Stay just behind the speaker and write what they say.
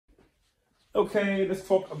Okay, let's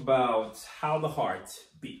talk about how the heart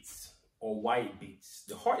beats or why it beats.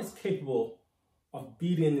 The heart is capable of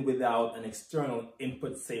beating without an external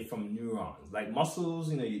input, say from neurons. Like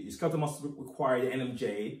muscles, your skeletal muscles require the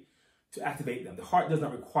NMJ to activate them. The heart does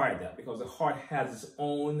not require that because the heart has its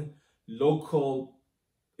own local,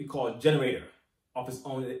 we call it generator of its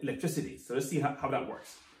own electricity. So let's see how that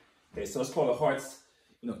works. Okay, so let's call the heart's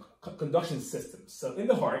conduction system. So in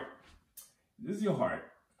the heart, this is your heart.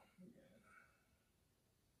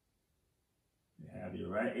 You have your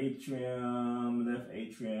right atrium, left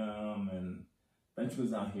atrium, and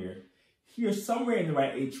ventricles down here. Here, somewhere in the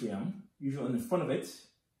right atrium, usually in the front of it,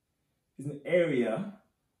 is an area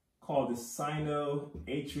called the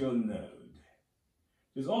sinoatrial node.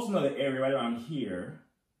 There's also another area right around here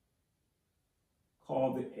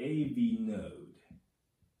called the AV node.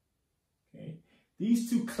 Okay, these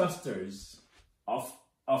two clusters of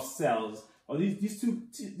cells, or these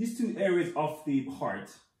two areas of the heart,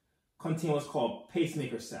 contain what's called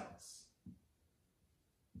pacemaker cells.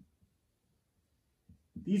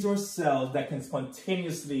 These are cells that can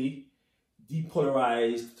spontaneously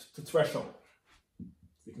depolarize to threshold.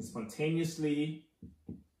 They can spontaneously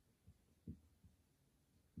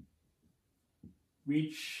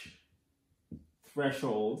reach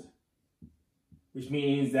threshold, which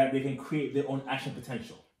means that they can create their own action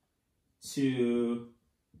potential to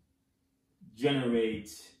generate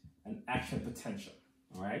an action potential.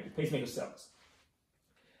 All right, the pacemaker cells.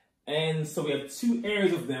 And so we have two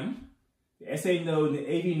areas of them, the SA node and the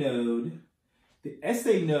AV node. The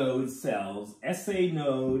SA node cells, SA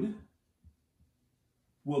node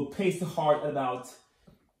will pace the heart at about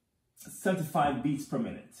 75 beats per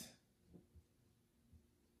minute,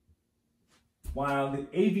 while the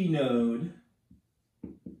AV node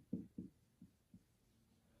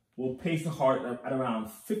will pace the heart at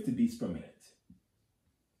around 50 beats per minute.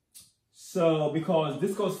 So because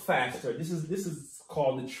this goes faster, this is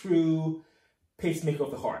called the true pacemaker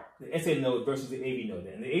of the heart, the SA node versus the AV node.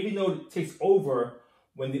 And the AV node takes over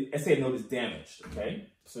when the SA node is damaged, okay?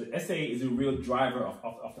 So the SA is a real driver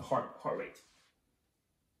of the heart rate.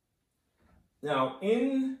 Now,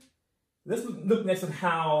 let's look next at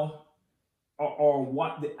how or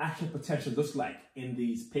what the action potential looks like in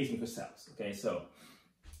these pacemaker cells, okay? So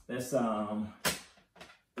let's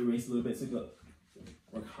erase a little bit so we go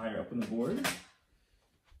work higher up on the board.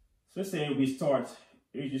 So let's say we start,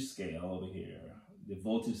 here's your scale over here, the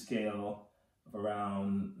voltage scale of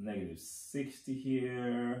around -60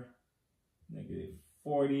 here,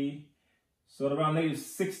 -40. So at around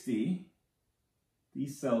 -60,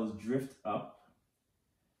 these cells drift up,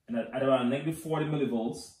 and at around -40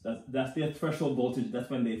 millivolts, that's their threshold voltage. That's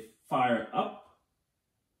when they fire up,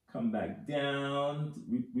 come back down,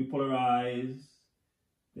 repolarize,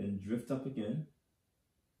 then drift up again,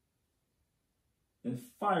 then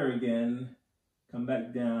fire again, come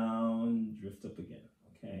back down, drift up again,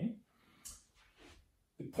 okay?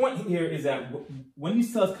 The point here is that when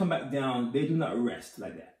these cells come back down, they do not rest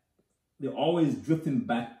like that. They're always drifting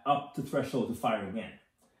back up to threshold to fire again.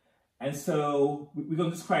 And so we're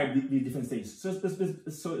going to describe the different stages.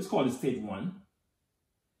 So it's called a stage 1,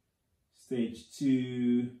 stage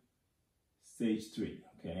 2, stage 3,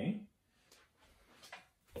 okay?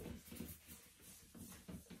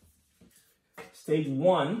 Stage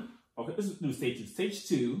 1, okay, let's do stage 2. Stage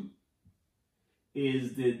 2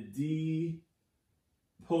 is the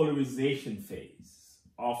depolarization phase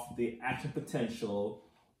of the action potential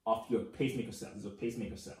of your pacemaker cells. These are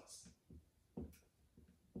pacemaker cells.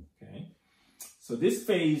 Okay, so this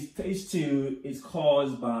phase, stage 2, is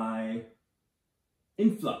caused by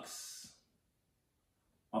influx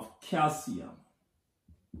of calcium,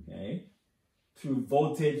 okay, through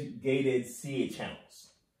voltage-gated CA channels.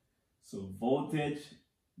 So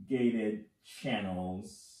voltage-gated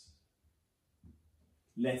channels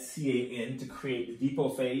let CA in to create the depot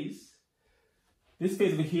phase. This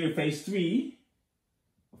phase over here, phase 3,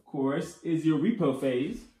 of course, is your repo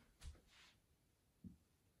phase.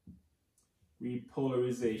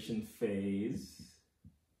 Repolarization phase.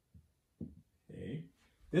 Okay.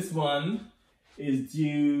 This one is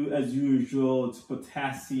due, as usual, to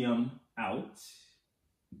potassium out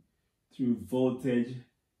through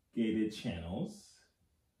voltage-gated channels.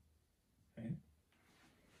 Okay.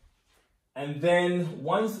 And then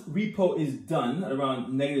once repo is done,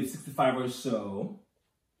 around -65 or so,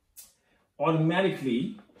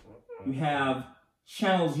 automatically you have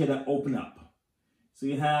channels here that open up. So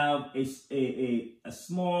you have a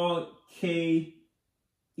small K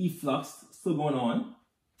efflux still going on.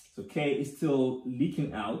 So K is still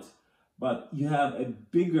leaking out, but you have a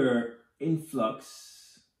bigger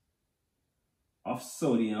influx of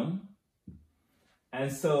sodium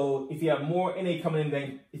And so if you have more NA coming in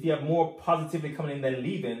than, if you have more positivity coming in than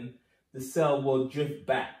leaving, the cell will drift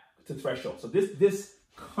back to threshold. So this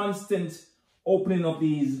constant opening of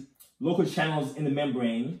these local channels in the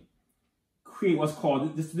membrane create what's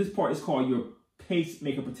called, this part is called your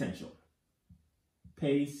pacemaker potential.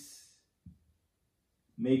 Pacemaker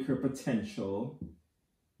potential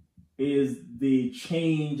is the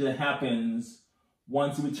change that happens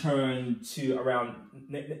once you return to around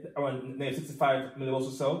negative 65 millivolts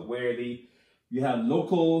or so, where you have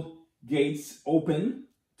local gates open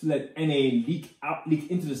to let NA leak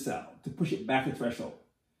into the cell to push it back to threshold.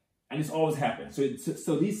 And this always happens.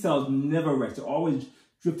 So these cells never rest. They're always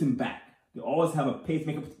drifting back. They always have a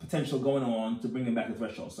pacemaker potential going on to bring them back to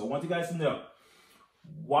threshold. So I want you guys to know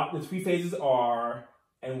what the three phases are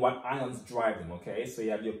and what ions drive them, okay? So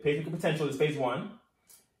you have your pacemaker potential is phase 1,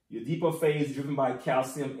 your depot phase driven by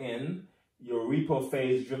calcium in, your repo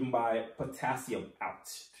phase driven by potassium out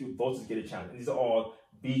through voltage gated channels. And these are all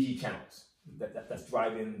BG channels that's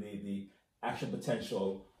driving the action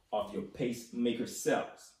potential of your pacemaker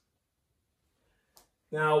cells.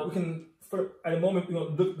 Now we can, at the moment, we're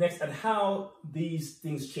going to look next at how these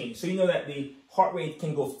things change. So you know that the heart rate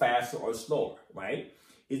can go faster or slower, right?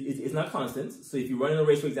 It's not constant. So if you run in a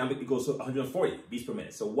race, for example, it goes to 140 beats per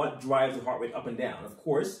minute. So what drives the heart rate up and down? Of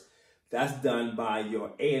course, that's done by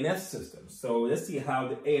your ANS system. So let's see how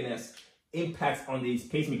the ANS impacts on these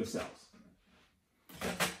pacemaker cells.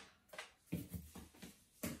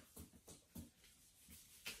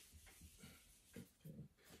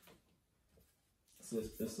 So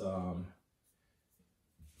this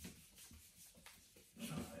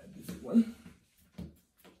one.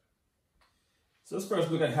 So let's first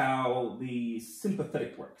look at how the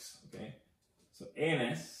sympathetic works, okay? So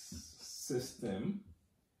ANS system,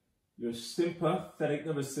 your sympathetic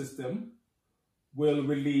nervous system will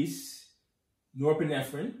release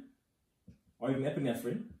norepinephrine or even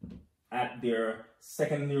epinephrine at their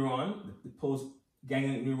second neuron. The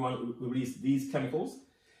post-ganglion neuron will release these chemicals.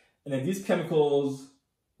 And then these chemicals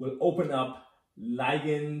will open up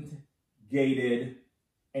ligand-gated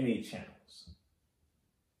NA channels.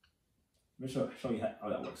 Let me show you how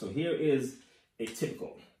that works. So here is a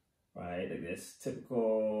typical, right, like this,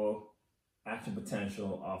 typical action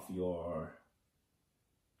potential of your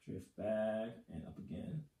drift back and up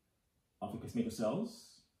again, of your pacemaker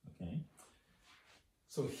cells, okay?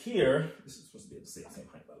 So here, this is supposed to be at the same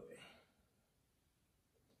height, by the way.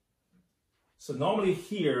 So normally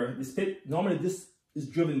here, this is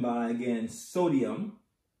driven by, again, sodium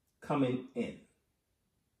coming in.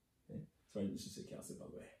 Okay? Sorry, this should say calcium, by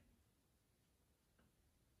the way.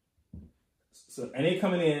 So Na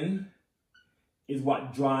coming in is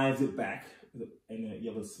what drives it back, and you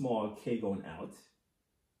have a small K going out.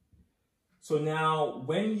 So now,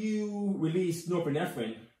 when you release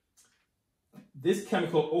norepinephrine, this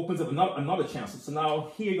chemical opens up another channel. So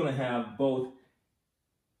now here you're going to have both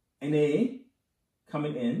Na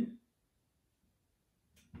coming in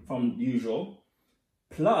from usual,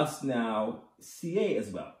 plus now Ca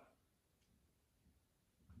as well.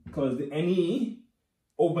 Because the Ne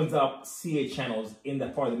opens up Ca channels in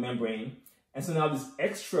that part of the membrane. And so now this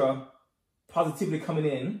extra positivity coming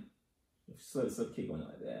in, so keep going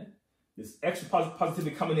like that. This extra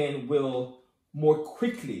positivity coming in will more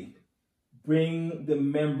quickly bring the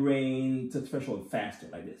membrane to threshold faster,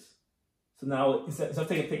 like this. So now, instead of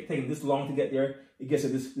taking this long to get there, it gets to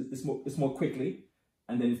this more quickly,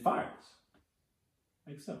 and then it fires,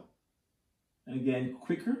 like so. And again,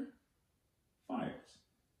 quicker, fires.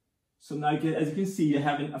 So now, as you can see, you're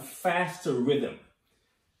having a faster rhythm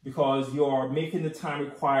because you're making the time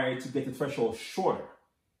required to get the threshold shorter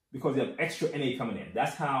because you have extra Na coming in.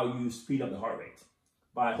 That's how you speed up the heart rate,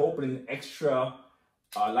 by opening extra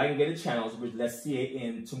ligand-gated channels which let Ca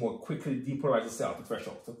in to more quickly depolarize the cell to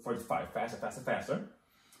threshold, so 45, faster, faster, faster.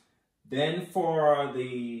 Then for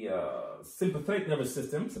the sympathetic nervous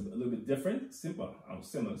system, it's a little bit different,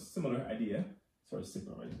 similar idea. Sorry,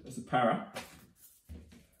 simple, right? It's a para.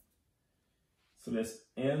 So let's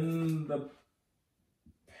end the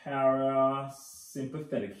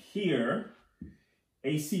parasympathetic here.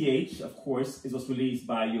 ACH, of course, is what's released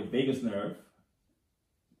by your vagus nerve.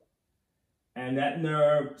 And that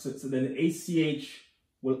nerve, so then the ACH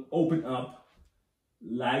will open up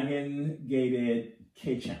ligand-gated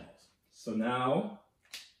K channels. So now,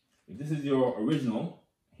 if this is your original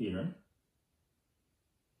here,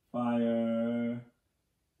 fire,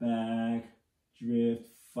 back, drift,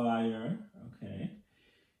 fire, okay.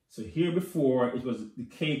 So here before, it was the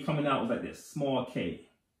K coming out was like this, small K.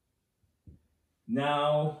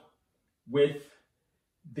 Now, with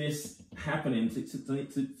this happening,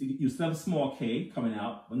 you still have a small K coming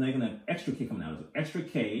out, but now you're going to have extra K coming out. So extra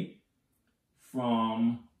K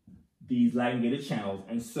from these ligand-gated channels.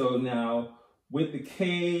 And so now with the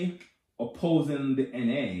K opposing the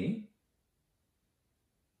NA,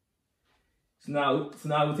 so now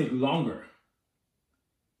it will take longer.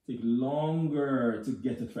 Take longer to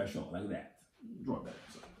get to threshold, like that. Draw it better.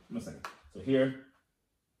 So, one second. So here,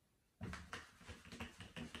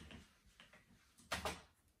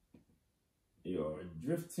 you're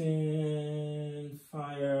drifting,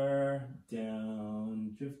 fire,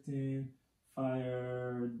 down, drifting,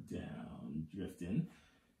 fire, down, drifting.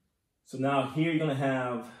 So now here you're gonna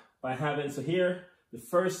have, so here, the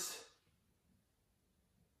first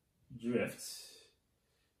drift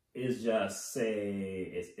is just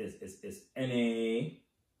say, it's NA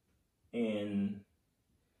in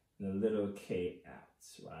a little K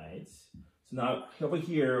out, right? So now over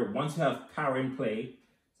here, once you have power in play,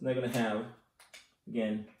 so now you're gonna have,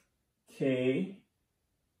 again, K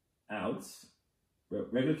out,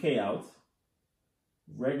 regular K out,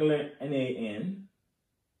 regular NA in,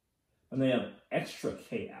 and then you have extra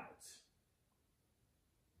K out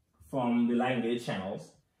from the ligand-gated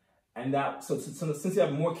channels. And that, so since you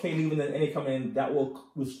have more K leaving than NA coming in, that will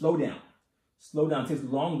slow down. Slow down, takes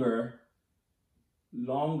longer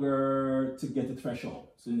to get the threshold.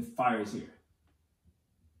 So then fires here.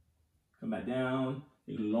 Come back down,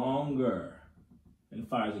 take longer, and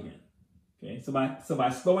fires again. Okay, so by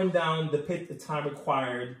slowing down the time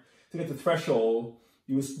required to get the threshold,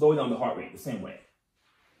 you will slow down the heart rate the same way.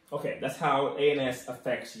 Okay, that's how ANS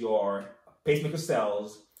affects your pacemaker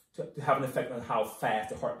cells to have an effect on how fast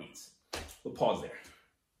the heart beats. We'll pause there.